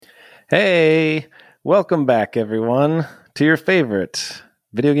Hey, welcome back, everyone, to your favorite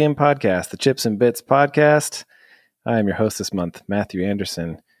video game podcast, the Chips and Bits podcast. I am your host this month, Matthew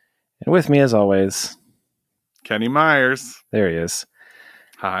Anderson, and with me, as always, Kenny Myers. There he is.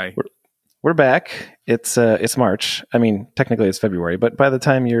 Hi. We're back. It's March. I mean, technically it's February, but by the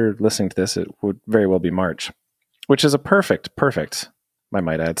time you're listening to this, it would very well be March, which is a perfect, I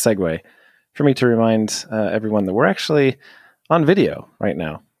might add, segue for me to remind everyone that we're actually on video right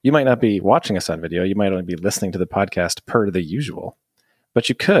now. You might not be watching us on video. You might only be listening to the podcast per the usual, but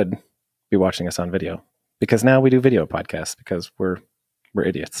you could be watching us on video because now we do video podcasts because we're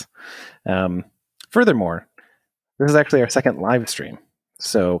idiots. Furthermore, this is actually our second live stream.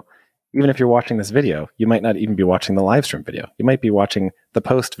 So even if you're watching this video, you might not even be watching the live stream video. You might be watching the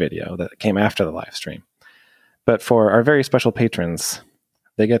post video that came after the live stream. But for our very special patrons,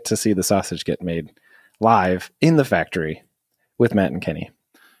 they get to see the sausage get made live in the factory with Matt and Kenny.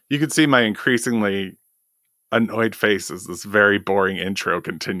 You can see my increasingly annoyed face as this very boring intro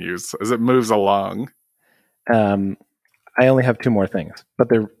continues, as it moves along. I only have two more things, but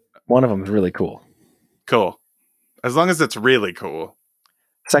one of them is really cool. Cool. As long as it's really cool.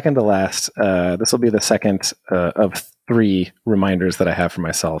 Second to last, this will be the second of three reminders that I have for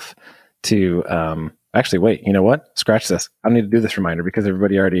myself to... actually, wait, you know what? Scratch this. I don't need to do this reminder because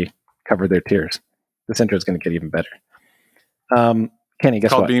everybody already covered their tiers. This intro is going to get even better. Kenny,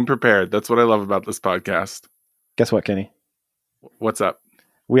 guess Called what? Being prepared. That's what I love about this podcast. Guess what, Kenny? What's up?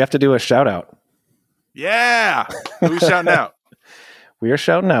 We have to do a shout out. Yeah! Who are we shouting out? We are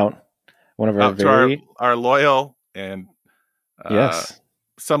shouting out one of our our loyal and yes,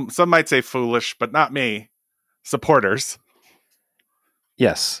 some might say foolish, but not me, supporters.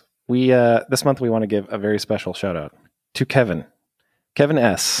 Yes. We this month we want to give a very special shout out to Kevin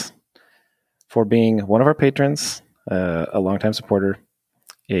S, for being one of our patrons, a longtime supporter.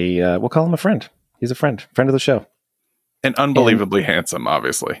 We'll call him a friend. He's a friend of the show. And unbelievably handsome,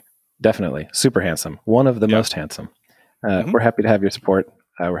 obviously. Definitely. Super handsome. One of the most handsome. We're happy to have your support.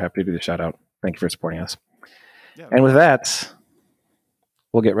 We're happy to do the shout out. Thank you for supporting us. Yeah, and with that,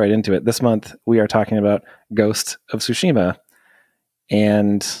 we'll get right into it. This month, we are talking about Ghost of Tsushima,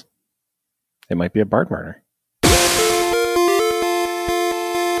 and it might be a Bard murder.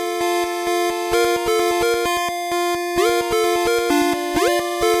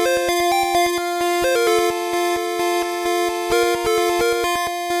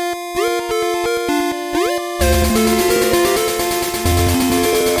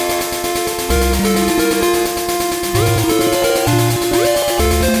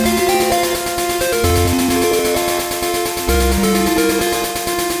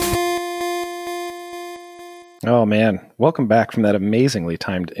 Oh man, welcome back from that amazingly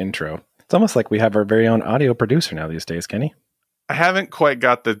timed intro. It's almost like we have our very own audio producer now these days, Kenny. I haven't quite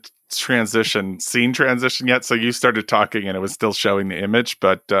got the scene transition yet, so you started talking and it was still showing the image,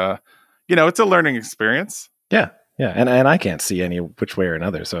 but it's a learning experience. Yeah, and I can't see any which way or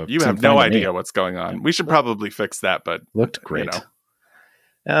another, so you have no idea what's going on. We should probably fix that, but looked great.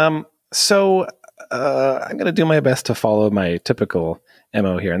 So I'm going to do my best to follow my typical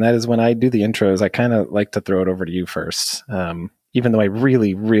MO here, and that is when I do the intros, I kind of like to throw it over to you first. Even though I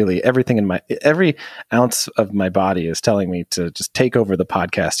really, every ounce of my body is telling me to just take over the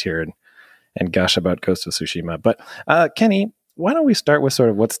podcast here and gush about Ghost of Tsushima. But Kenny, why don't we start with sort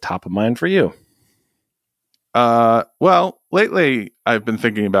of what's top of mind for you? Well, lately I've been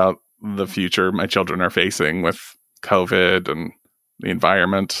thinking about the future my children are facing with COVID and the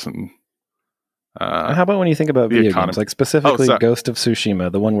environment and how about when you think about video games, like specifically Ghost of Tsushima,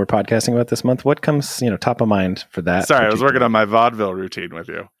 the one we're podcasting about this month? What comes, top of mind for that? Sorry, I was working on my vaudeville routine with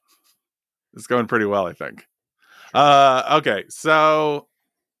you. It's going pretty well, I think. Okay, so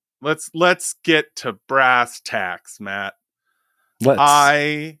let's get to brass tacks, Matt.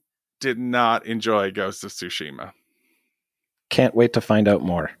 I did not enjoy Ghost of Tsushima. Can't wait to find out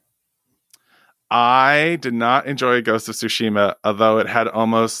more. I did not enjoy Ghost of Tsushima, although it had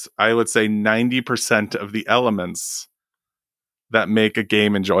almost, I would say, 90% of the elements that make a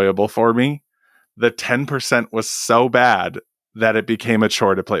game enjoyable for me. The 10% was so bad that it became a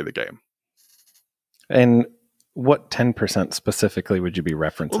chore to play the game. And what 10% specifically would you be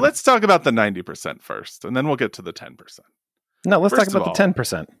referencing? Well, let's talk about the 90% first, and then we'll get to the 10%. No, let's talk about the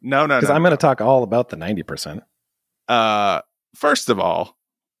 10%. No. Because I'm going to talk all about the 90%. First of all,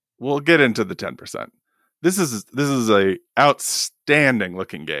 we'll get into the 10%. This is a outstanding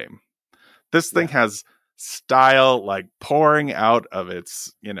looking game. This thing has style like pouring out of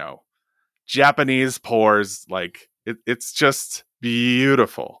its, Japanese pores. Like it's just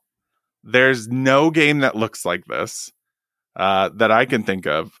beautiful. There's no game that looks like this that I can think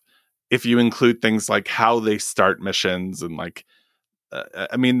of. if you include things like how they start missions and like,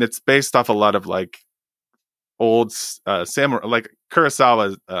 I mean, it's based off a lot of like old samurai, like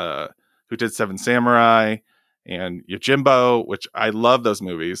Kurosawa, who did Seven Samurai and Yojimbo, which I love those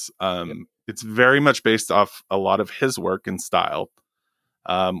movies. It's very much based off a lot of his work and style,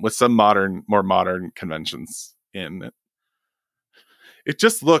 with some more modern conventions in it. It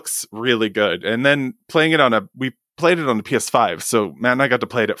just looks really good. And then we played it on the PS5. So Matt and I got to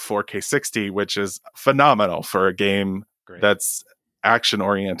play it at 4K 60, which is phenomenal for a game that's action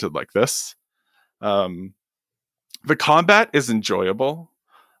oriented like this. The combat is enjoyable.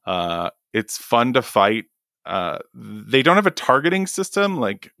 It's fun to fight. They don't have a targeting system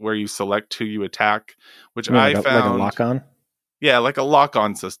like where you select who you attack, which I found like a lock-on. Yeah, like a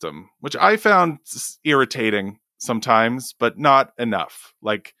lock-on system, which I found irritating sometimes, but not enough.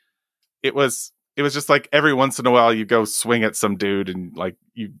 Like it was just like every once in a while you go swing at some dude and like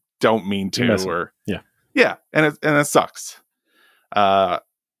you don't mean to, or and it sucks.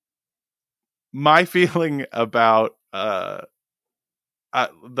 My feeling about the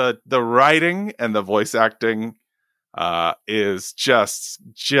writing and the voice acting is just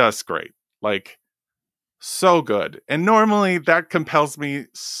great, like so good. And normally that compels me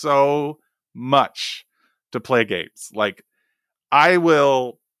so much to play games. Like I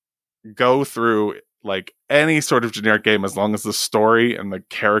will go through like any sort of generic game as long as the story and the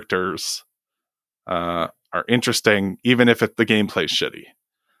characters are interesting, even if the gameplay's shitty.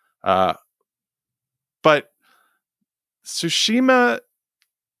 But Tsushima,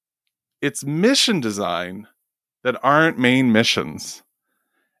 its mission design that aren't main missions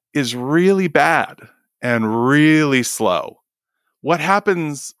is really bad and really slow. What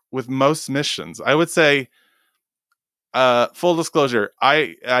happens with most missions, I would say, full disclosure,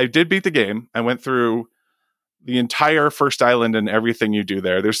 I did beat the game. I went through the entire first island and everything you do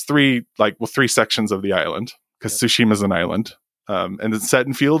there. There's three sections of the island, because Tsushima's an island. And it's set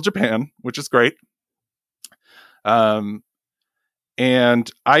in feudal Japan, which is great. And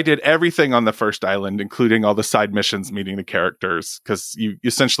I did everything on the first island, including all the side missions, meeting the characters, because you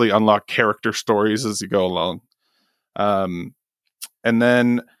essentially unlock character stories as you go along. And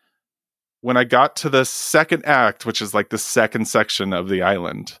then when I got to the second act, which is like the second section of the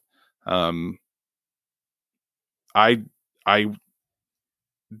island, I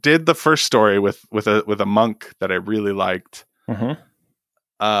did the first story with a monk that I really liked. Mm-hmm.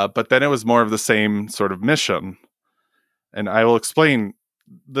 But then it was more of the same sort of mission. And I will explain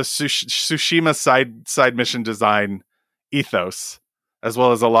the Tsushima side mission design ethos, as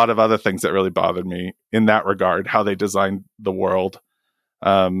well as a lot of other things that really bothered me in that regard, how they designed the world,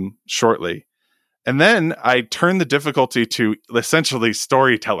 shortly. And then I turned the difficulty to essentially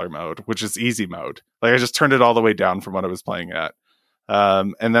storyteller mode, which is easy mode. Like I just turned it all the way down from what I was playing at.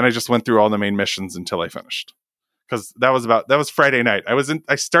 And then I just went through all the main missions until I finished. Because that was Friday night.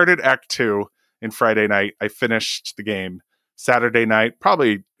 I started Act 2 in Friday night. I finished the game Saturday night,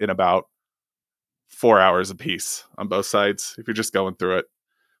 probably in about 4 hours apiece on both sides, if you're just going through it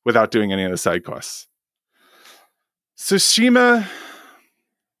without doing any of the side quests. Tsushima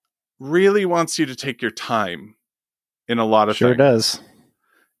really wants you to take your time in a lot of things. Sure does.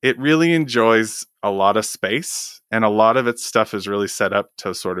 It really enjoys a lot of space, and a lot of its stuff is really set up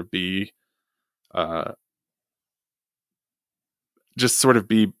to sort of be just sort of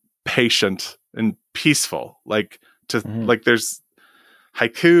be patient and peaceful. Like like there's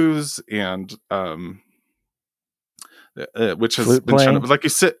haikus and which has been shown, like you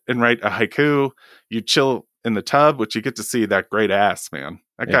sit and write a haiku, you chill in the tub, which you get to see that great ass, man.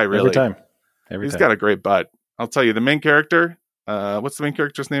 That guy really he's got a great butt. I'll tell you, the main character, what's the main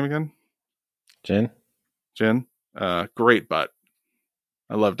character's name again? Jin. Great butt.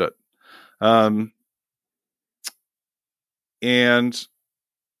 I loved it. And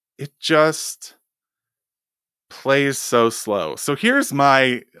it just plays so slow. So here's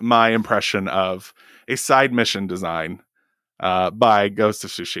my impression of a side mission design by Ghost of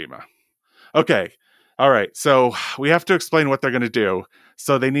Tsushima. Okay. All right. So we have to explain what they're going to do.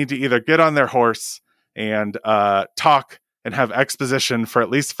 So they need to either get on their horse and talk and have exposition for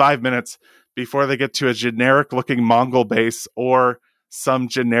at least 5 minutes before they get to a generic looking Mongol base or some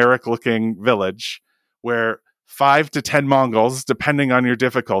generic looking village where 5 to 10 Mongols, depending on your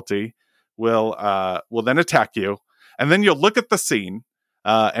difficulty, will then attack you. And then you'll look at the scene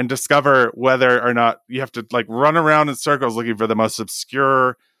and discover whether or not you have to like run around in circles looking for the most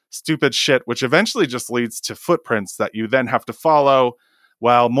obscure, stupid shit, which eventually just leads to footprints that you then have to follow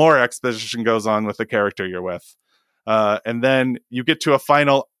while more exposition goes on with the character you're with. And then you get to a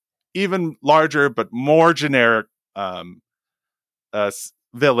final, even larger but more generic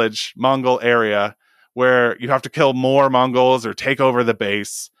village, Mongol area, where you have to kill more Mongols or take over the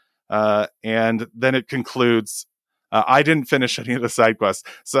base. And then it concludes. I didn't finish any of the side quests.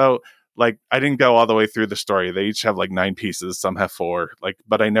 So, like, I didn't go all the way through the story. They each have like 9 pieces. Some have 4, like,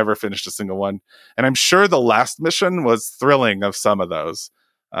 but I never finished a single one. And I'm sure the last mission was thrilling of some of those.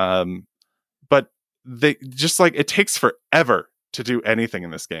 But they just, like, it takes forever to do anything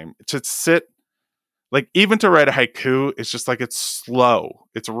in this game. To sit, like, even to write a haiku, it's just like, it's slow.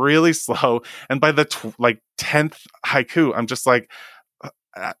 It's really slow. And by the 10th haiku, I'm just like,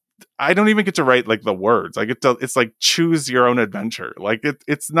 I don't even get to write like the words. I get to, it's like, choose your own adventure. Like,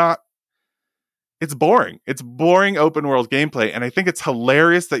 it's boring. It's boring open world gameplay. And I think it's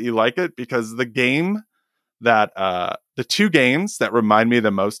hilarious that you like it, because the game that, the 2 games that remind me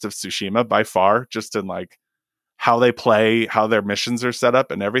the most of Tsushima by far, just in like how they play, how their missions are set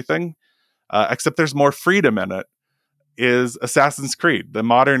up and everything, except there's more freedom in it, is Assassin's Creed, the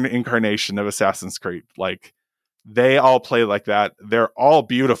modern incarnation of Assassin's Creed. Like, they all play like that. They're all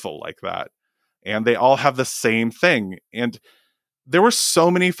beautiful like that. And they all have the same thing. And there were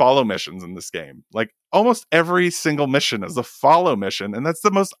so many follow missions in this game. Like, almost every single mission is a follow mission. And that's the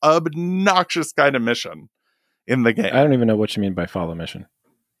most obnoxious kind of mission in the game. I don't even know what you mean by follow mission.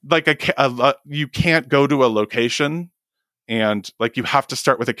 Like, you can't go to a location, and like, you have to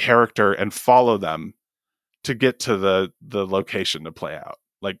start with a character and follow them to get to the location to play out.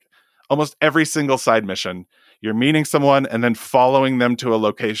 Like, almost every single side mission, you're meeting someone and then following them to a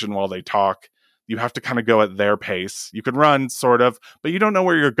location while they talk. You have to kind of go at their pace. You can run, sort of, but you don't know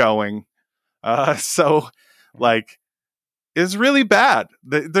where you're going. So, like, it's really bad.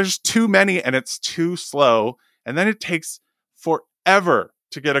 There's too many, and it's too slow. And then it takes forever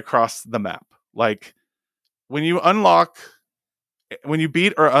to get across the map. Like, when you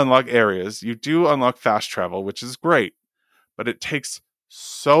beat or unlock areas, you do unlock fast travel, which is great, but it takes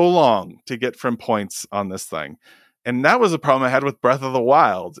so long to get from points on this thing. And that was a problem I had with Breath of the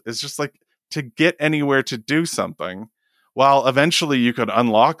Wild. It's just like, to get anywhere to do something, while eventually you could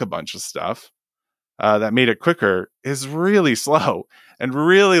unlock a bunch of stuff that made it quicker, is really slow and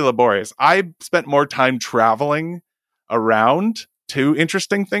really laborious. I spent more time traveling around to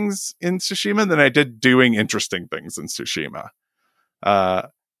interesting things in Tsushima than I did doing interesting things in Tsushima.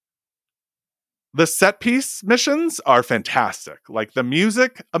 The set piece missions are fantastic. Like, the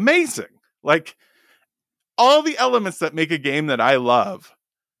music, amazing. Like, all the elements that make a game that I love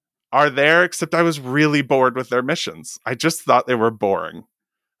are there, except I was really bored with their missions. I just thought they were boring.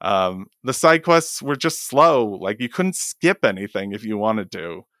 The side quests were just slow. Like, you couldn't skip anything if you wanted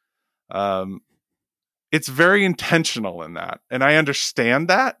to. It's very intentional in that, and I understand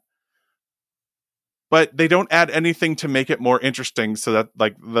that. But they don't add anything to make it more interesting, so that,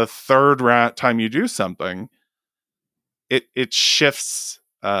 like, the third time you do something, it shifts,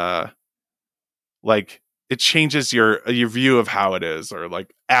 like, it changes your view of how it is, or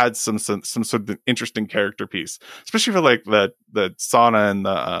like adds some sort of interesting character piece, especially for like the sauna and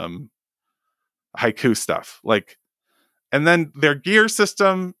the haiku stuff. Like, and then their gear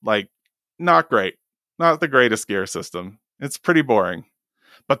system, like, not great, not the greatest gear system. It's pretty boring.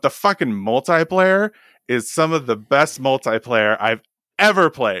 But the fucking multiplayer is some of the best multiplayer I've ever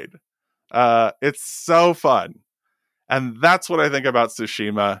played. It's so fun. And that's what I think about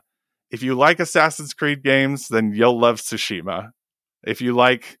Tsushima. If you like Assassin's Creed games, then you'll love Tsushima. If you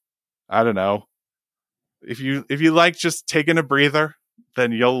like, I don't know, if you like just taking a breather,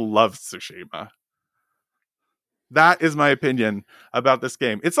 then you'll love Tsushima. That is my opinion about this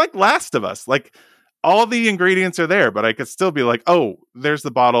game. It's like Last of Us. Like, all the ingredients are there, but I could still be like, oh, there's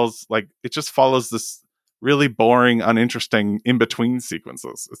the bottles. Like, it just follows this really boring, uninteresting in-between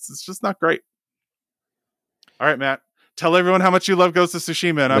sequences. It's just not great. All right, Matt. Tell everyone how much you love Ghost of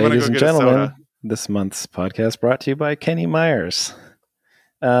Tsushima, and I'm going to go get a soda. This month's podcast brought to you by Kenny Myers.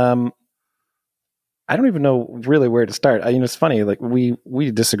 I don't even know really where to start. It's funny. Like,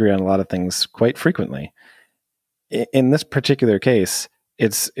 we disagree on a lot of things quite frequently. In this particular case,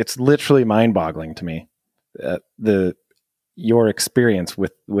 it's literally mind-boggling to me, your experience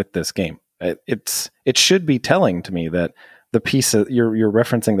with this game. It should be telling to me that the pieces you're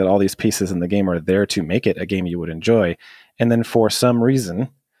referencing, that all these pieces in the game are there to make it a game you would enjoy, and then for some reason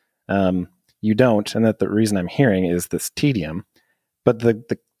you don't, and that the reason I'm hearing is this tedium. But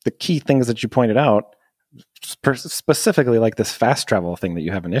the key things that you pointed out, specifically like this fast travel thing that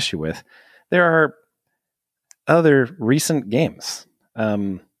you have an issue with, there are other recent games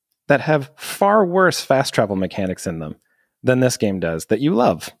that have far worse fast travel mechanics in them than this game does that you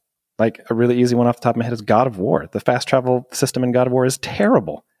love. Like, a really easy one off the top of my head is God of War. The fast travel system in God of War is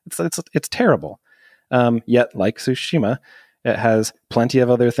terrible. It's terrible. Yet, like Tsushima, It has plenty of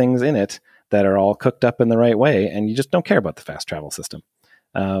other things in it that are all cooked up in the right way, and you just don't care about the fast travel system.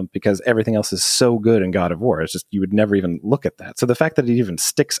 Because everything else is so good in God of War. It's just you would never even look at that. So the fact that it even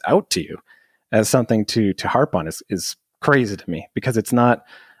sticks out to you as something to harp on is crazy to me, because it's not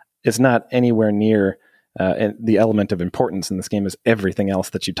anywhere near the element of importance in this game as everything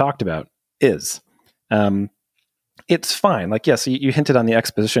else that you talked about is. It's fine. Like, yes, you hinted on the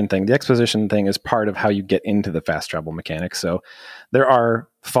exposition thing. The exposition thing is part of how you get into the fast travel mechanics. So there are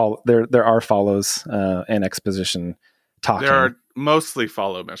follows and exposition talking. There are mostly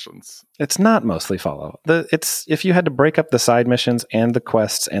follow missions. It's not mostly follow. It's if you had to break up the side missions and the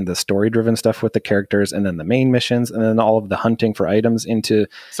quests and the story-driven stuff with the characters, and then the main missions, and then all of the hunting for items into.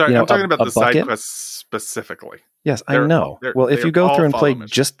 Sorry, I'm talking about the side quests specifically. Yes, I know. Well, if you go through and play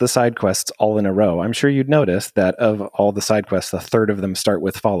just the side quests all in a row, I'm sure you'd notice that of all the side quests, a third of them start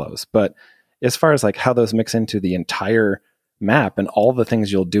with follows. But as far as like how those mix into the entire map and all the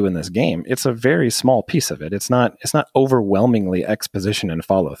things you'll do in this game, it's a very small piece of it. It's not overwhelmingly exposition and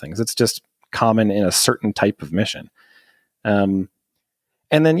follow things. It's just common in a certain type of mission. And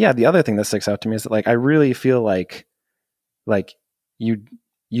then the other thing that sticks out to me is that like I really feel like you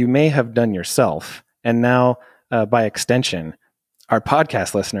may have done yourself, and now by extension our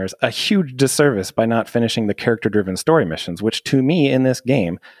podcast listeners, a huge disservice by not finishing the character-driven story missions, which to me in this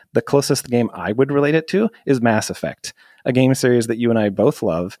game, the closest game I would relate it to is Mass Effect, a game series that you and I both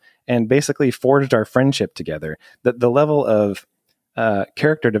love and basically forged our friendship together. The level of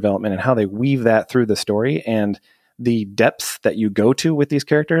character development and how they weave that through the story, and the depths that you go to with these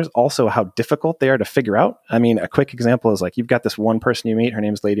characters, also how difficult they are to figure out. I mean, a quick example is like you've got this one person you meet, her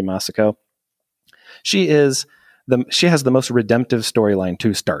name's Lady Masako. She has the most redemptive storyline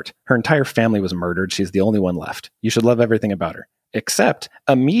to start. Her entire family was murdered. She's the only one left. You should love everything about her. Except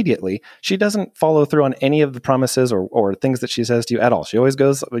immediately, she doesn't follow through on any of the promises or things that she says to you at all. She always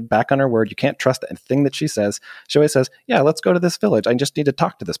goes back on her word. You can't trust a thing that she says. She always says, yeah, let's go to this village. I just need to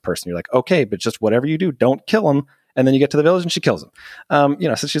talk to this person. You're like, okay, but just whatever you do, don't kill him. And then you get to the village and she kills him.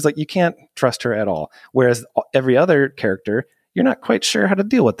 So she's like, you can't trust her at all. Whereas every other character, you're not quite sure how to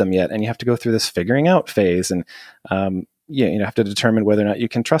deal with them yet. And you have to go through this figuring out phase, and you have to determine whether or not you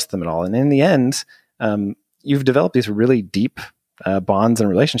can trust them at all. And in the end, you've developed these really deep bonds and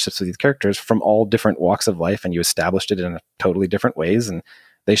relationships with these characters from all different walks of life, and you established it in totally different ways, and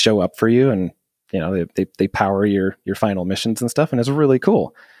they show up for you, and they power your final missions and stuff, and it's really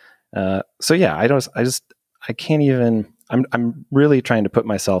cool. I can't even. I'm really trying to put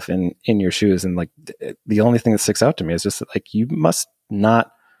myself in your shoes, and like the only thing that sticks out to me is just like you must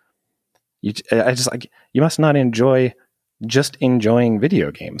not enjoy just enjoying video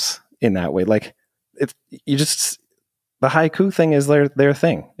games in that way. Like the haiku thing is their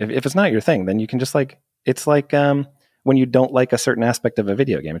thing. If it's not your thing, then you can just it's like when you don't like a certain aspect of a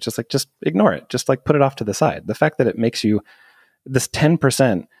video game, it's just ignore it. Just like put it off to the side. The fact that it makes you this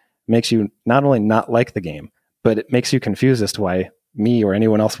 10% makes you not only not like the game, but it makes you confused as to why me or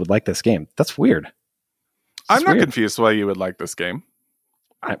anyone else would like this game. That's weird. I'm not confused why you would like this game.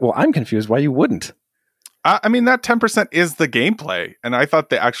 I'm confused why you wouldn't. I mean, that 10% is the gameplay. And I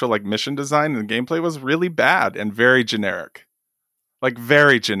thought the actual mission design and gameplay was really bad and very generic. Like,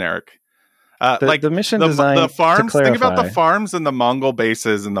 very generic. The mission design, the farms, think about the farms and the Mongol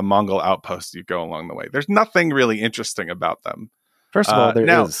bases and the Mongol outposts you go along the way. There's nothing really interesting about them. First of all,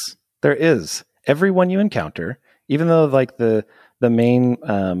 there is. Everyone you encounter, even though like the main,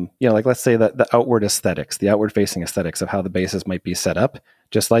 like let's say that the outward aesthetics, the outward facing aesthetics of how the bases might be set up,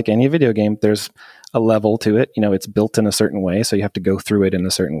 just like any video game, there's a level to it. It's built in a certain way, so you have to go through it in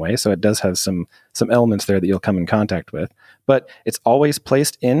a certain way. So it does have some elements there that you'll come in contact with, but it's always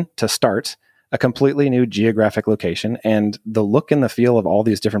placed in to start a completely new geographic location, and the look and the feel of all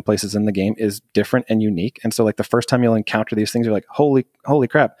these different places in the game is different and unique. And so like the first time you'll encounter these things, you're like, holy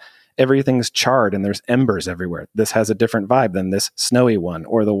crap. Everything's charred and there's embers everywhere. This has a different vibe than this snowy one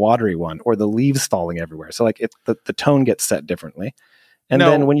or the watery one or the leaves falling everywhere. So like the tone gets set differently. And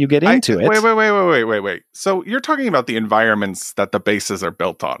then when you get into it... Wait. So you're talking about the environments that the bases are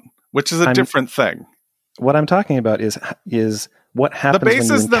built on, which is a different thing. What I'm talking about is what happens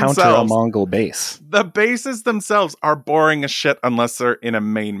when you encounter a Mongol base. The bases themselves are boring as shit unless they're in a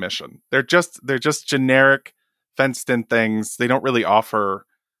main mission. They're just generic fenced-in things. They don't really offer...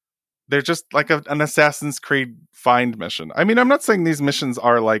 They're just like an Assassin's Creed find mission. I mean, I'm not saying these missions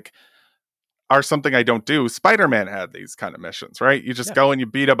are something I don't do. Spider-Man had these kind of missions, right? You just go and you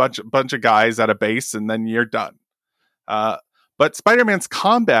beat a bunch of guys at a base and then you're done. But Spider-Man's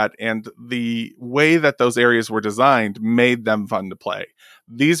combat and the way that those areas were designed made them fun to play.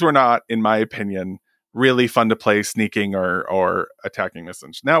 These were not, in my opinion, really fun to play sneaking or attacking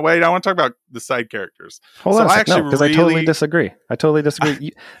missions. Now, wait, I want to talk about the side characters. Hold So on a I sec. No, actually because I totally disagree. I totally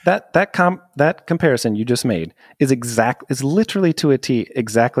disagree. That comparison you just made is literally to a T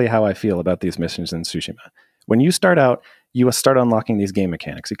exactly how I feel about these missions in Tsushima. When you start out, you start unlocking these game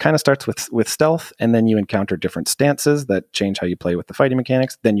mechanics. It kind of starts with stealth, and then you encounter different stances that change how you play with the fighting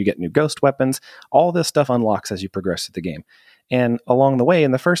mechanics. Then you get new ghost weapons. All this stuff unlocks as you progress through the game. And along the way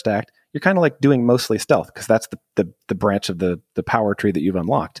in the first act, you're kind of like doing mostly stealth because that's the branch of the power tree that you've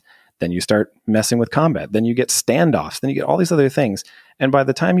unlocked. Then you start messing with combat. Then you get standoffs. Then you get all these other things. And by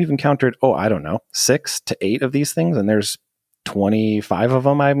the time you've encountered, 6 to 8 of these things, and there's 25 of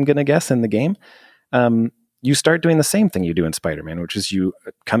them, I'm going to guess, in the game, you start doing the same thing you do in Spider-Man, which is you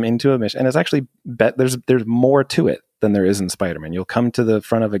come into a mission. And it's actually, there's more to it than there is in Spider-Man. You'll come to the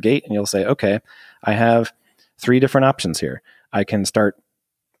front of a gate and you'll say, okay, I have 3 different options here. I can start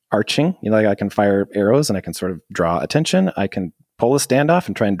arching, I can fire arrows and I can sort of draw attention. I can pull a standoff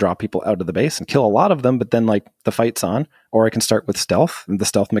and try and draw people out of the base and kill a lot of them, but then the fight's on. Or I can start with stealth, and the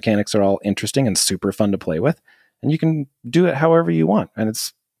stealth mechanics are all interesting and super fun to play with. And you can do it however you want. And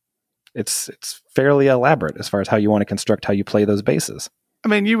it's fairly elaborate as far as how you want to construct how you play those bases. I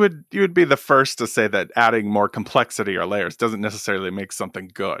mean, you would be the first to say that adding more complexity or layers doesn't necessarily make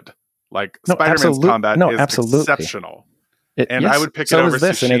something good. Like Spider-Man's combat is exceptional. I would pick it over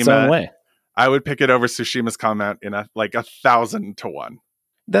Tsushima in its own way. I would pick it over Tsushima's combat in 1,000 to 1.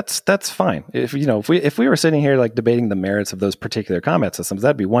 That's fine. If we were sitting here debating the merits of those particular combat systems,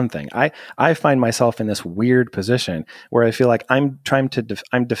 that'd be one thing. I find myself in this weird position where I feel like I'm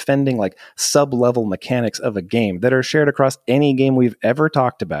defending sub-level mechanics of a game that are shared across any game we've ever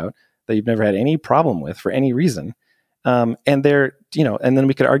talked about that you've never had any problem with for any reason. And they're, and then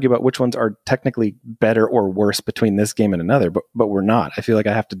we could argue about which ones are technically better or worse between this game and another, but we're not. I feel like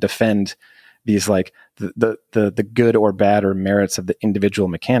I have to defend these the good or bad or merits of the individual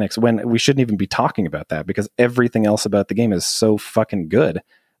mechanics when we shouldn't even be talking about that because everything else about the game is so fucking good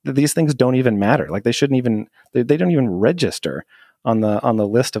that these things don't even matter. They shouldn't even, they don't even register on the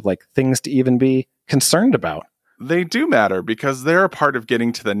list of things to even be concerned about. They do matter because they're a part of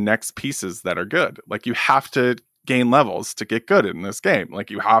getting to the next pieces that are good. You have to gain levels to get good in this game.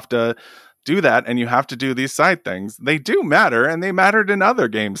 You have to do that, and you have to do these side things. They do matter, and they mattered in other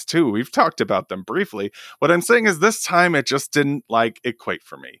games too. We've talked about them briefly. What I'm saying is this time it just didn't equate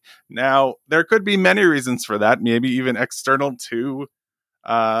for me. Now, there could be many reasons for that, maybe even external to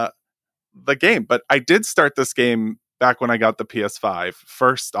the game. But I did start this game back when I got the PS5,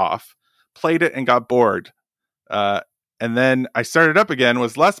 first off, played it and got bored. And then I started up again,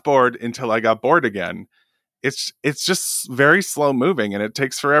 was less bored until I got bored again. It's just very slow moving and it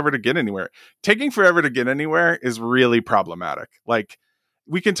takes forever to get anywhere. Taking forever to get anywhere is really problematic.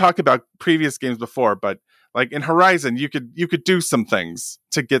 We can talk about previous games before, but in Horizon, you could do some things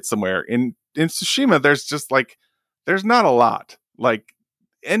to get somewhere. In Tsushima, there's just there's not a lot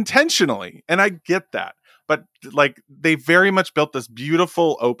intentionally. And I get that, but they very much built this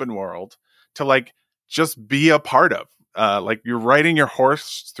beautiful open world to just be a part of. You're riding your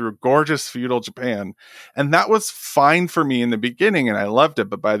horse through gorgeous feudal Japan. And that was fine for me in the beginning and I loved it.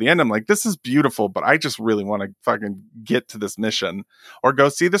 But by the end, I'm this is beautiful, but I just really want to fucking get to this mission or go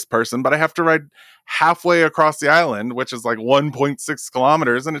see this person. But I have to ride halfway across the island, which is 1.6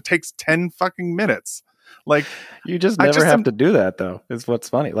 kilometers, and it takes 10 fucking minutes. You just never have to do that though, is what's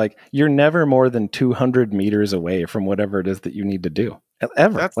funny. You're never more than 200 meters away from whatever it is that you need to do.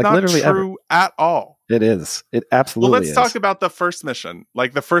 Ever. That's not literally true at all. It is. It absolutely is. Well, let's talk about the first mission,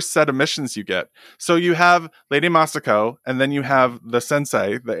 the first set of missions you get. So you have Lady Masako, and then you have the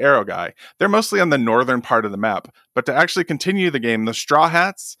sensei, the arrow guy. They're mostly on the northern part of the map. But to actually continue the game, the Straw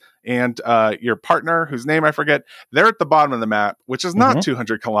Hats and your partner, whose name I forget, they're at the bottom of the map, which is not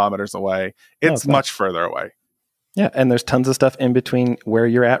 200 kilometers away. It's much further away. Yeah, and there's tons of stuff in between where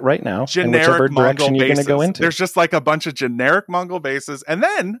you're at right now and whichever direction you're going to go into. There's just a bunch of generic Mongol bases. And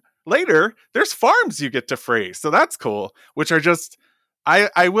then later, there's farms you get to free. So that's cool, which are just...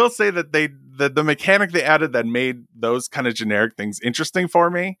 I will say that the mechanic they added that made those kind of generic things interesting for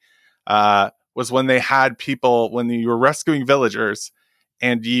me was when they had people, when you were rescuing villagers,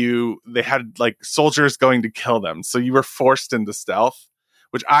 and they had soldiers going to kill them. So you were forced into stealth,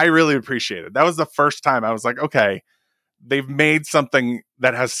 which I really appreciated. That was the first time I was okay, they've made something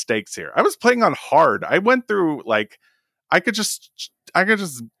that has stakes here. I was playing on hard. I went through I could just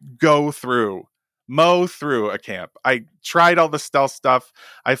mow through a camp. I tried all the stealth stuff.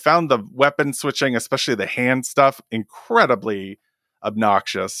 I found the weapon switching, especially the hand stuff, incredibly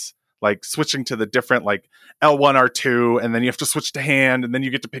obnoxious. like switching to the different like L1, R2, and then you have to switch to hand, and then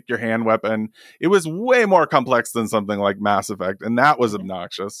you get to pick your hand weapon. It was way more complex than something like Mass Effect, and that was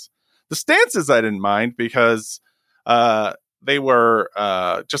obnoxious. The stances I didn't mind because they were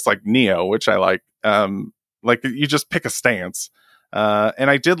just like Neo, which I like you just pick a stance. And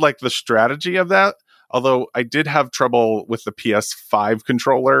I did like the strategy of that, although I did have trouble with the PS5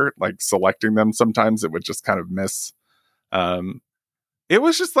 controller, like selecting them sometimes it would just kind of miss. It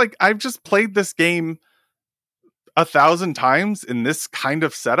was just like, I've just played this game 1,000 times in this kind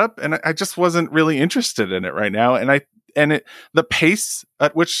of setup, and I just wasn't really interested in it right now. The pace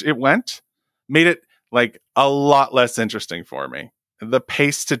at which it went made it like a lot less interesting for me. The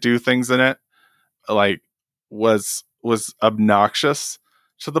pace to do things in it, like, was obnoxious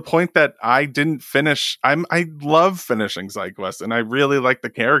to the point that I didn't finish. I love finishing side quests, and I really like the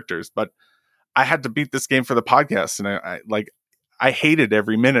characters, but I had to beat this game for the podcast, and I hated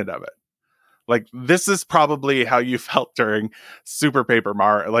every minute of it. Like, this is probably how you felt during Super Paper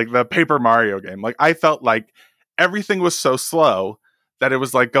Mario, like the Paper Mario game. Like, I felt like everything was so slow that it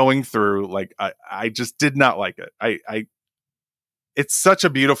was like going through, like, I just did not like it. It's such a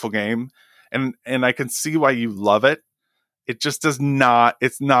beautiful game, and I can see why you love it. It just does not,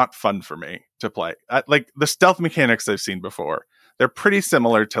 it's not fun for me to play. Like, the stealth mechanics I've seen before, they're pretty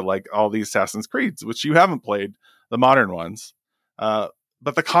similar to like all the Assassin's Creeds, which you haven't played, the modern ones.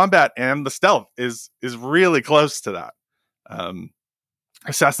 But the combat and the stealth is really close to that.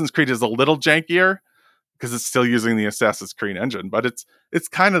 Assassin's Creed is a little jankier because it's still using the Assassin's Creed engine, but it's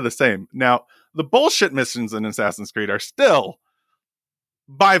kind of the same. Now, the bullshit missions in Assassin's Creed are still,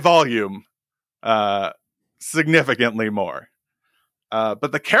 by volume, significantly more.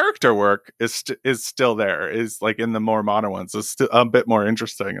 But the character work is still there. Is like in the more modern ones, is still a bit more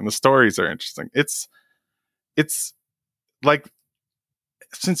interesting, and the stories are interesting. It's like,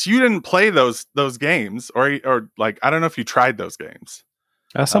 since you didn't play those games, or like, I don't know if you tried those games.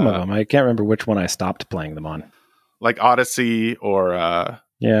 Some of them. I can't remember which one I stopped playing them on. Like Odyssey or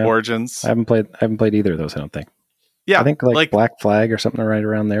Origins. I haven't played either of those, I don't think. Yeah, I think like Black Flag or something right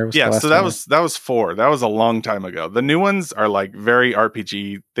around there. Was so that was 4. That was a long time ago. The new ones are like very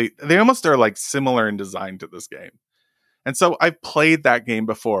RPG. They almost are like similar in design to this game. And so I've played that game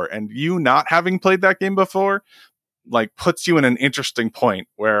before, and you not having played that game before, like, puts you in an interesting point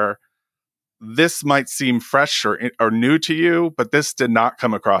where this might seem fresh or new to you, but this did not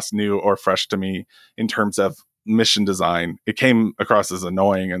come across new or fresh to me in terms of mission design. It came across as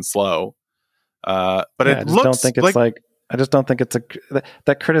annoying and slow. But I just don't think it's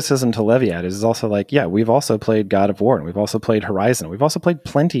that criticism to levy at is also like, yeah, we've also played God of War, and we've also played Horizon. We've also played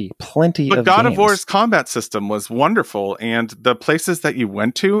plenty but of God games. of War's combat system was wonderful, and the places that you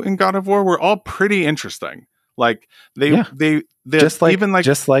went to in God of War were all pretty interesting. Like, they just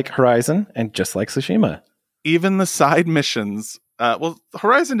like Horizon and just like Tsushima. Even the side missions.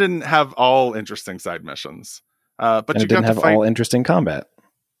 Horizon didn't have all interesting side missions, but you didn't have all interesting combat.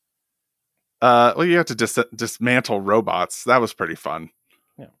 You have to dismantle robots. That was pretty fun.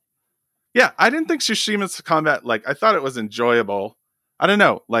 Yeah. I didn't think Tsushima's combat, like, I thought it was enjoyable. I don't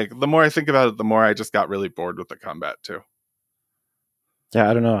know. Like, the more I think about it, the more I just got really bored with the combat too. Yeah,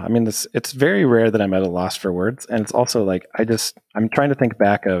 I don't know. I mean, it's very rare that I'm at a loss for words. And it's also like, I'm trying to think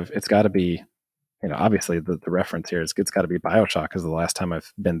back of, it's got to be, obviously the reference here is it's got to be BioShock, is the last time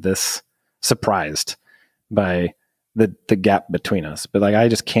I've been this surprised by the gap between us. But like, I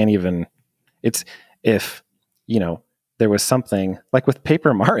just can't even, it's, if, there was something like with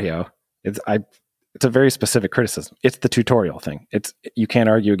Paper Mario, it's a very specific criticism. It's the tutorial thing. You can't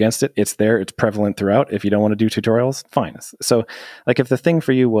argue against it. It's there. It's prevalent throughout. If you don't want to do tutorials, fine. So like, if the thing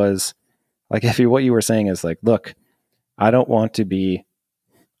for you was like, what you were saying is like, look, I don't want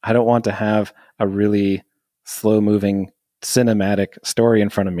to have a really slow moving cinematic story in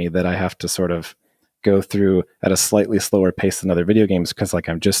front of me that I have to sort of go through at a slightly slower pace than other video games, because like,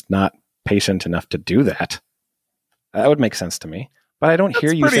 I'm just not patient enough to do that. That would make sense to me. But I don't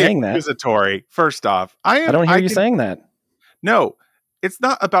hear you saying that. Accusatory. First off, I don't hear you saying that. No, it's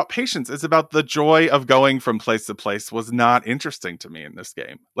not about patience. It's about the joy of going from place to place was not interesting to me in this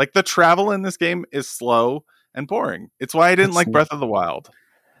game. Like, the travel in this game is slow and boring. It's why I didn't like Breath of the Wild.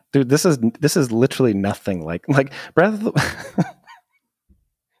 Dude, this is literally nothing like Breath of the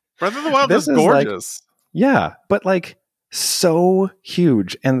Breath of the Wild is gorgeous. Yeah, but like, so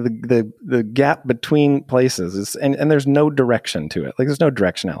huge, and the gap between places is, and there's no direction to it. Like, there's no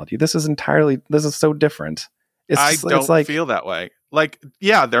directionality. This is so different. I don't feel that way. Like,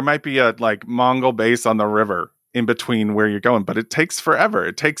 yeah, there might be a like Mongol base on the river in between where you're going, but it takes forever.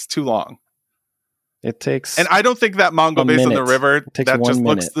 It takes too long. It takes, and I don't think that Mongol a base on the minute. river It takes that 1 just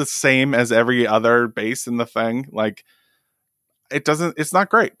looks minute. the same as every other base in the thing. Like, it doesn't. It's not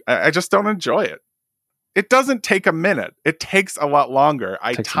great. I just don't enjoy it. It doesn't take a minute. It takes a lot longer.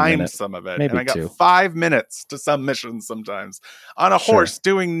 I Takes a timed minute. some of it, Maybe and I got 2. 5 minutes to some missions sometimes on a Sure. horse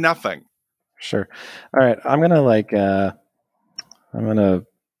doing nothing. Sure. All right. I'm gonna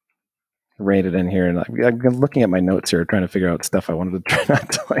rate it in here, and I'm looking at my notes here, trying to figure out stuff I wanted to try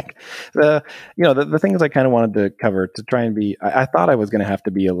not to like. The things I kind of wanted to cover to try and be. I thought I was going to have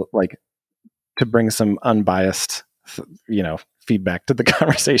to be to bring some unbiased, feedback to the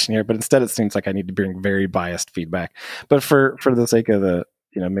conversation here, but instead it seems like I need to bring very biased feedback. But for the sake of the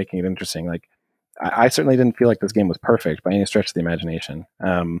making it interesting, like I certainly didn't feel like this game was perfect by any stretch of the imagination.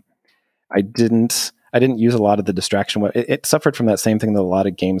 I didn't use a lot of the distraction. It suffered from that same thing that a lot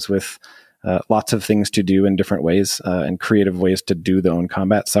of games with lots of things to do in different ways and creative ways to do their own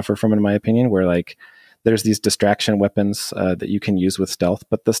combat suffer from, in my opinion, where like there's these distraction weapons that you can use with stealth,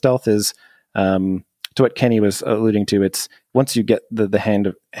 but the stealth is to what Kenny was alluding to. It's once you get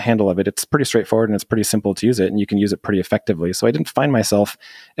the handle of it, it's pretty straightforward and it's pretty simple to use it, and you can use it pretty effectively. So I didn't find myself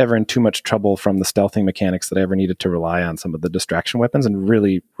ever in too much trouble from the stealthing mechanics that I ever needed to rely on some of the distraction weapons, and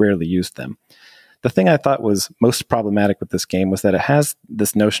really rarely used them. The thing I thought was most problematic with this game was that it has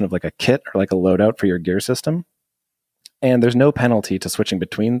this notion of like a kit or like a loadout for your gear system, and there's no penalty to switching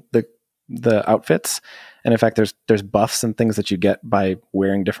between the outfits. And in fact, there's buffs and things that you get by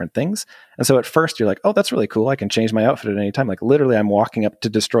wearing different things. And so at first you're like, oh, that's really cool. I can change my outfit at any time. Like literally I'm walking up to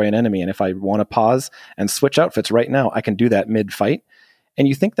destroy an enemy, and if I want to pause and switch outfits right now, I can do that mid-fight. And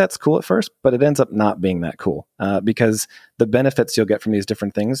you think that's cool at first, but it ends up not being that cool because the benefits you'll get from these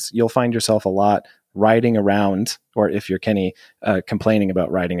different things, you'll find yourself a lot riding around, or if you're Kenny, complaining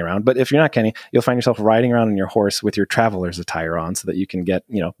about riding around. But if you're not Kenny, you'll find yourself riding around on your horse with your traveler's attire on so that you can get,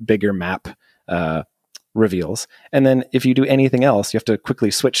 bigger map reveals. And then if you do anything else, you have to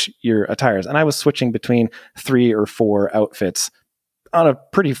quickly switch your attires. And I was switching between 3 or 4 outfits on a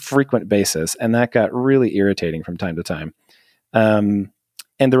pretty frequent basis, and that got really irritating from time to time.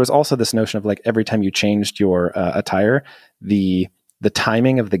 And there was also this notion of like every time you changed your attire, the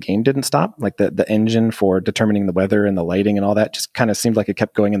timing of the game didn't stop. Like the engine for determining the weather and the lighting and all that just kind of seemed like it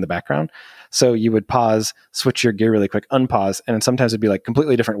kept going in the background. So you would pause, switch your gear really quick, unpause, and then sometimes it'd be like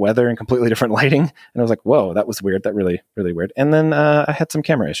completely different weather and completely different lighting. And I was like, whoa, that was weird. That really, really weird. And then I had some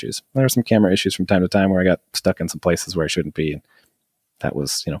camera issues. There were some camera issues from time to time where I got stuck in some places where I shouldn't be. And that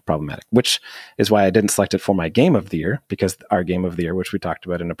was, problematic, which is why I didn't select it for my game of the year, because our game of the year, which we talked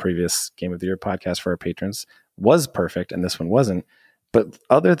about in a previous game of the year podcast for our patrons, was perfect. And this one wasn't. But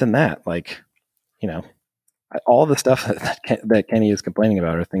other than that, like, all the stuff that Kenny is complaining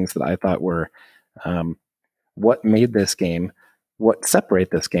about are things that I thought were what made this game, what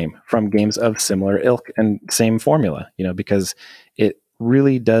separate this game from games of similar ilk and same formula, because it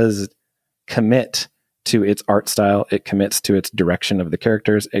really does commit to its art style. It commits to its direction of the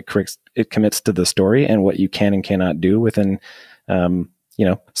characters. It commits to the story and what you can and cannot do within,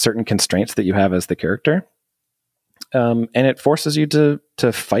 certain constraints that you have as the character. And it forces you to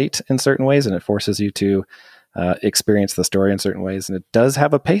fight in certain ways, and it forces you to experience the story in certain ways. And it does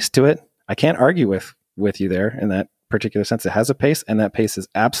have a pace to it. I can't argue with you there in that particular sense. It has a pace, and that pace is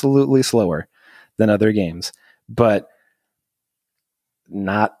absolutely slower than other games, but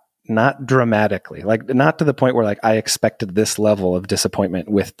not dramatically, like not to the point where like I expected this level of disappointment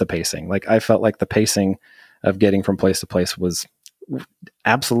with the pacing. Like I felt like the pacing of getting from place to place was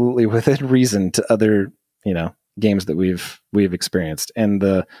absolutely within reason to other, games that we've experienced, and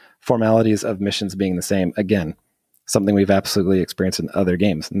the formalities of missions being the same, again, something we've absolutely experienced in other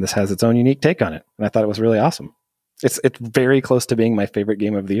games, and this has its own unique take on it, and I thought it was really awesome. It's very close to being my favorite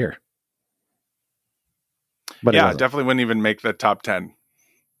game of the year, but yeah, definitely wouldn't even make the top 10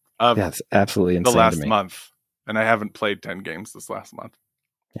 of it's absolutely insane the last to me. month, and I haven't played 10 games this last month.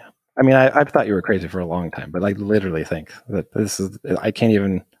 Yeah, I mean, I've thought you were crazy for a long time, but I literally think that this is, I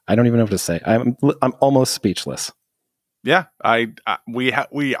don't even know what to say. I'm almost speechless. Yeah, we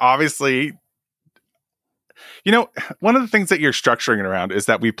obviously, one of the things that you're structuring it around is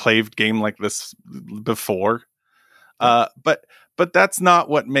that we played game like this before, but that's not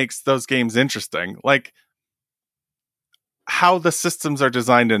what makes those games interesting. Like how the systems are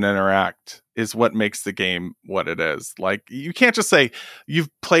designed and interact is what makes the game what it is. Like you can't just say you've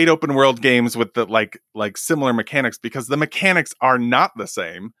played open world games with the like similar mechanics, because the mechanics are not the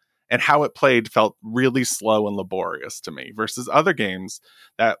same. And how it played felt really slow and laborious to me versus other games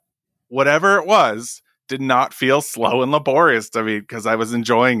that whatever it was did not feel slow and laborious to me because I was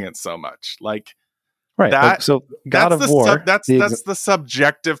enjoying it so much. Like, Right. That So God of War, that's the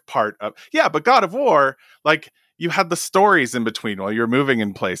subjective part of, yeah, but God of War, like, you had the stories in between while you're moving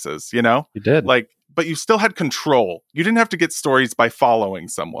in places, you know? you did. Like, but you still had control. You didn't have to get stories by following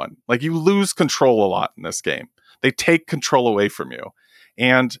someone. Like, you lose control a lot in this game. They take control away from you.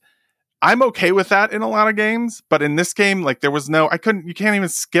 And I'm okay with that in a lot of games, but in this game, like, you can't even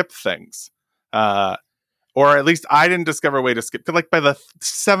skip things. Or at least I didn't discover a way to skip. Like, by the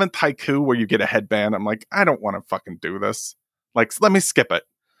 7th haiku where you get a headband, I'm like, I don't want to fucking do this. Like, let me skip it.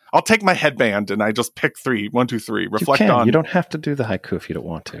 I'll take my headband and I just pick 3, 1, 2, 3. You don't have to do the haiku if you don't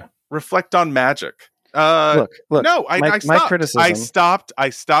want to. Reflect on magic. Look. No, I stopped. My criticism. I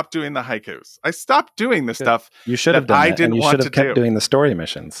stopped doing the haikus. I stopped doing the stuff. You should have done that, and you should have kept doing the story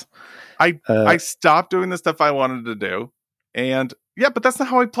missions. I stopped doing the stuff I wanted to do, and yeah, but that's not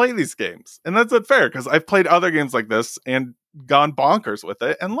how I play these games, and that's not fair because I've played other games like this and gone bonkers with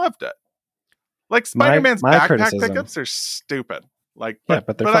it and loved it. Like, Spider-Man's backpack pickups are stupid. Like,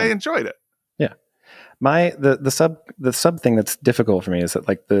 but I enjoyed it. Yeah. The sub thing that's difficult for me is that,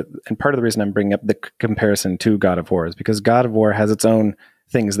 like, and part of the reason I'm bringing up the comparison to God of War is because God of War has its own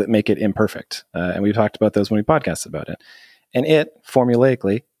things that make it imperfect, and we talked about those when we podcasted about it. And it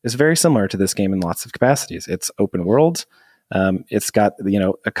formulaically is very similar to this game in lots of capacities. It's open world. It's got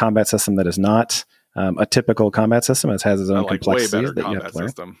a combat system that is not a typical combat system. It has its own complexities that you have to learn.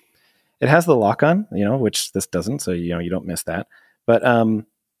 System. It has the lock on, which this doesn't, so you don't miss that. But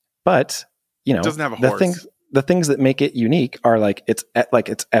it doesn't have a horse. The things that make it unique are it's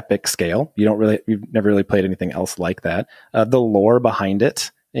epic scale. You've never really played anything else like that. The lore behind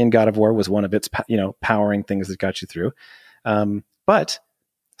it in God of War was one of its powering things that got you through. But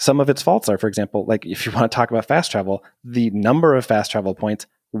some of its faults are, for example, like, if you want to talk about fast travel, the number of fast travel points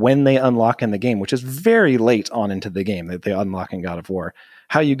when they unlock in the game, which is very late on into the game that they unlock in God of War,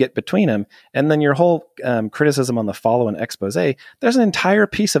 how you get between them, and then your whole criticism on the follow and expose. There's an entire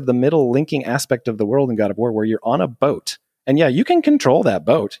piece of the middle linking aspect of the world in God of War where you're on a boat. And yeah, you can control that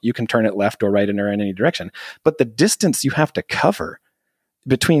boat. You can turn it left or right or in any direction. But the distance you have to cover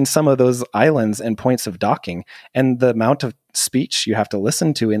between some of those islands and points of docking, and the amount of speech you have to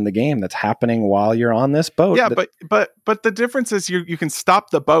listen to in the game that's happening while you're on this boat. Yeah, but the difference is you can stop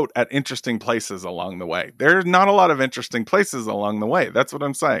the boat at interesting places along the way. There's not a lot of interesting places along the way. That's what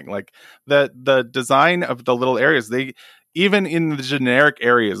I'm saying. Like, the design of the little areas, even in the generic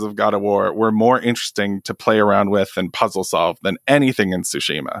areas of God of War, were more interesting to play around with and puzzle solve than anything in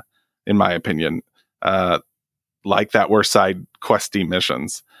Tsushima, in my opinion. Like that were side questy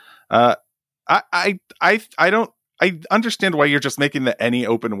missions. I understand why you're just making the any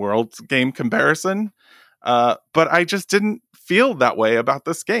open world game comparison, but I just didn't feel that way about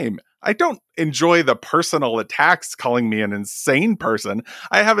this game. I don't enjoy the personal attacks calling me an insane person.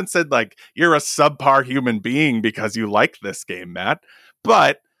 I haven't said, like, you're a subpar human being because you like this game, Matt.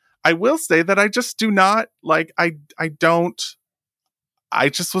 But I will say that I just do not like. I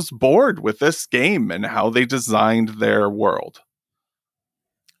just was bored with this game and how they designed their world.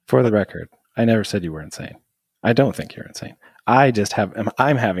 For the record, I never said you were insane. I don't think you're insane.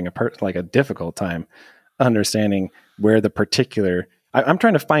 I'm having a difficult time understanding where the particular. I'm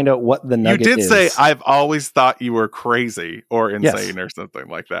trying to find out what the nugget is. You did say I've always thought you were crazy or insane, or something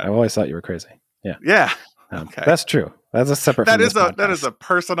like that. I've always thought you were crazy. Yeah. Yeah. Okay. That's true. That's a separate. That is a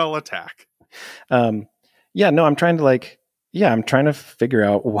personal attack. Yeah. No, I'm trying to figure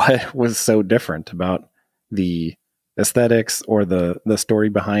out what was so different about the aesthetics or the story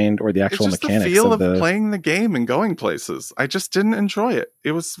behind or the actual mechanics. The feel of playing the game and going places. I just didn't enjoy it.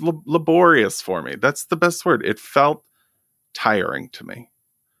 It was laborious for me. That's the best word. It felt tiring to me.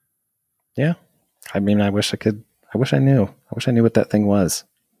 Yeah. I mean, I wish I knew what that thing was.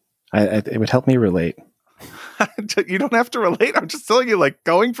 It would help me relate. You don't have to relate. I'm just telling you, like,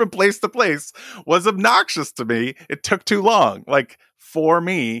 going from place to place was obnoxious to me. It took too long, like, for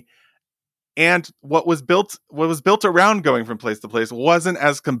me. And what was built around going from place to place wasn't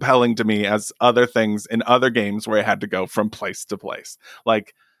as compelling to me as other things in other games where I had to go from place to place.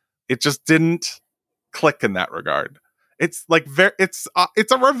 Like, it just didn't click in that regard. It's like it's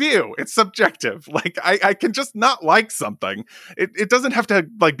a review. It's subjective. Like, I can just not like something. It doesn't have to,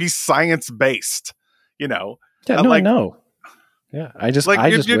 like, be science based. Yeah, no, I know. Yeah,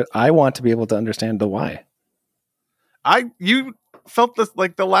 I want to be able to understand the why. You felt this,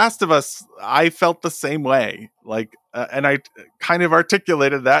 like, The Last of Us. I felt the same way, like, and I kind of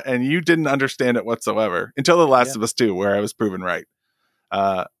articulated that, and you didn't understand it whatsoever until The Last of Us 2, where I was proven right.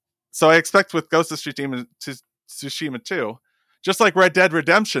 So I expect with Ghost of Tsushima 2, just like Red Dead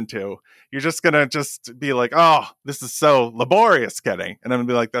Redemption 2, you're just gonna be like, oh, this is so laborious getting, and I'm gonna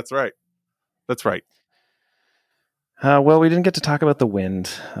be like, that's right. Well, we didn't get to talk about the wind,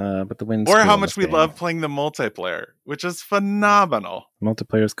 but the wind's Or cool how in much this we game. love playing the multiplayer, which is phenomenal.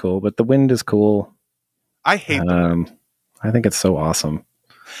 Multiplayer's cool, but the wind is cool. I hate the wind. I think it's so awesome.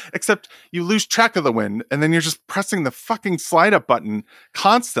 Except you lose track of the wind, and then you're just pressing the fucking slide up button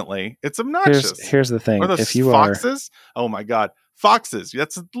constantly. It's obnoxious. Here's the thing: Or those if you foxes, oh my god, foxes!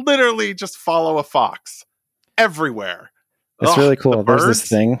 That's literally just follow a fox everywhere. it's really cool. The There's this birds.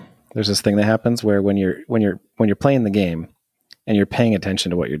 thing. There's this thing that happens where when you're playing the game and you're paying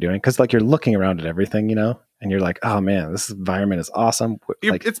attention to what you're doing, because like you're looking around at everything, and you're like, oh man, this environment is awesome.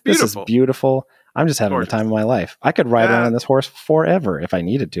 Like It's this beautiful. is beautiful. I'm just having Gorgeous. the time of my life. I could ride around on this horse forever if I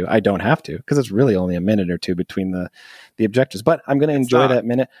needed to. I don't have to because it's really only a minute or two between the objectives. But I'm going to enjoy that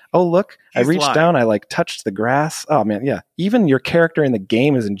minute. Oh, look, He's I reached lying. down. I like touched the grass. Oh man, yeah. Even your character in the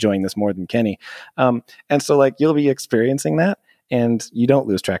game is enjoying this more than Kenny. And so like you'll be experiencing that, and you don't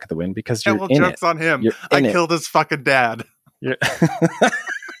lose track of the wind because you're well, in jokes it. on him. You're I in it. killed his fucking dad.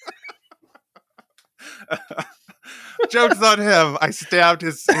 Jokes on him. I stabbed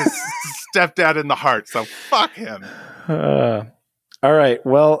his stepdad in the heart. So fuck him. All right.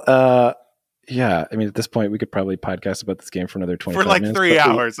 Well, yeah. I mean, at this point, we could probably podcast about this game for another 25 For like minutes. 3 but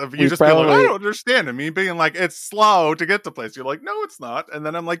hours of you we just being like, probably- I don't understand. And me being like, it's slow to get to place. You're like, no, it's not. And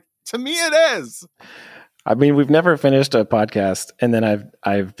then I'm like, to me, it is. I mean, we've never finished a podcast, and then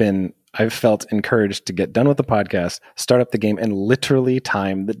I've felt encouraged to get done with the podcast, start up the game, and literally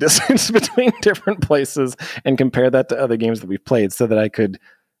time the distance between different places and compare that to other games that we've played, so that I could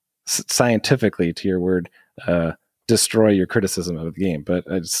scientifically, to your word, destroy your criticism of the game. But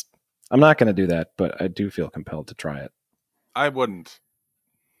I'm not going to do that. But I do feel compelled to try it. I wouldn't.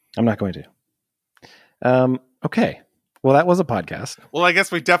 I'm not going to. Okay. Well, that was a podcast. Well, I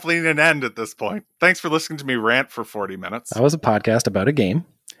guess we definitely need an end at this point. Thanks for listening to me rant for 40 minutes. That was a podcast about a game.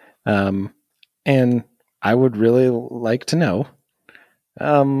 And I would really like to know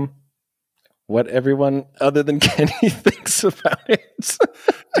what everyone other than Kenny thinks about it.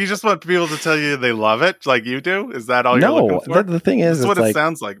 Do you just want people to tell you they love it like you do? Is that all you're looking for? The thing is, That's what it's it like,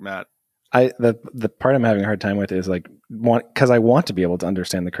 sounds like, Matt. the part I'm having a hard time with is like because I want to be able to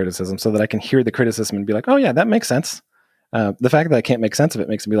understand the criticism so that I can hear the criticism and be like, oh yeah, that makes sense. The fact that I can't make sense of it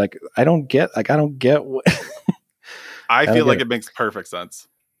makes me like, I don't get what I don't feel get like it. it makes perfect sense.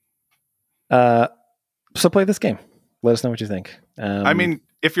 So play this game. Let us know what you think. I mean,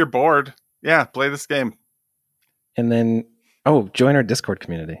 if you're bored, yeah, play this game. and then join our Discord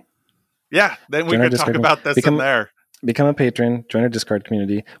community. Yeah, then we Join our could talk Discord about this in there. Become a patron. Join our Discord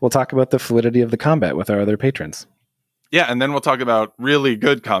community. We'll talk about the fluidity of the combat with our other patrons. Yeah, and then we'll talk about really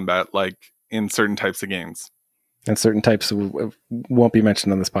good combat, like in certain types of games. And certain types won't be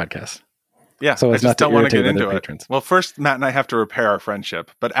mentioned on this podcast. Yeah, So I as just not to don't want to irritate get into other it. patrons. Well, first, Matt and I have to repair our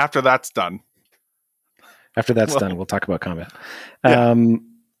friendship, but after that's done, After that's Well, done, we'll talk about combat. Yeah.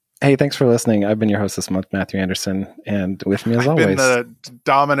 Hey, thanks for listening. I've been your host this month, Matthew Anderson, and with me as I've been always, the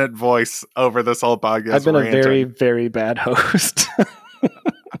dominant voice over this whole podcast. I've been a ranting. very, very bad host.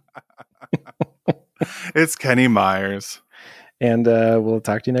 It's Kenny Myers. And we'll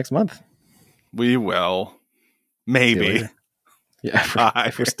talk to you next month. We will. See you Maybe. later. Yeah, Bye.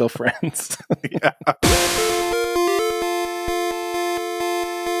 if we're still friends. Yeah.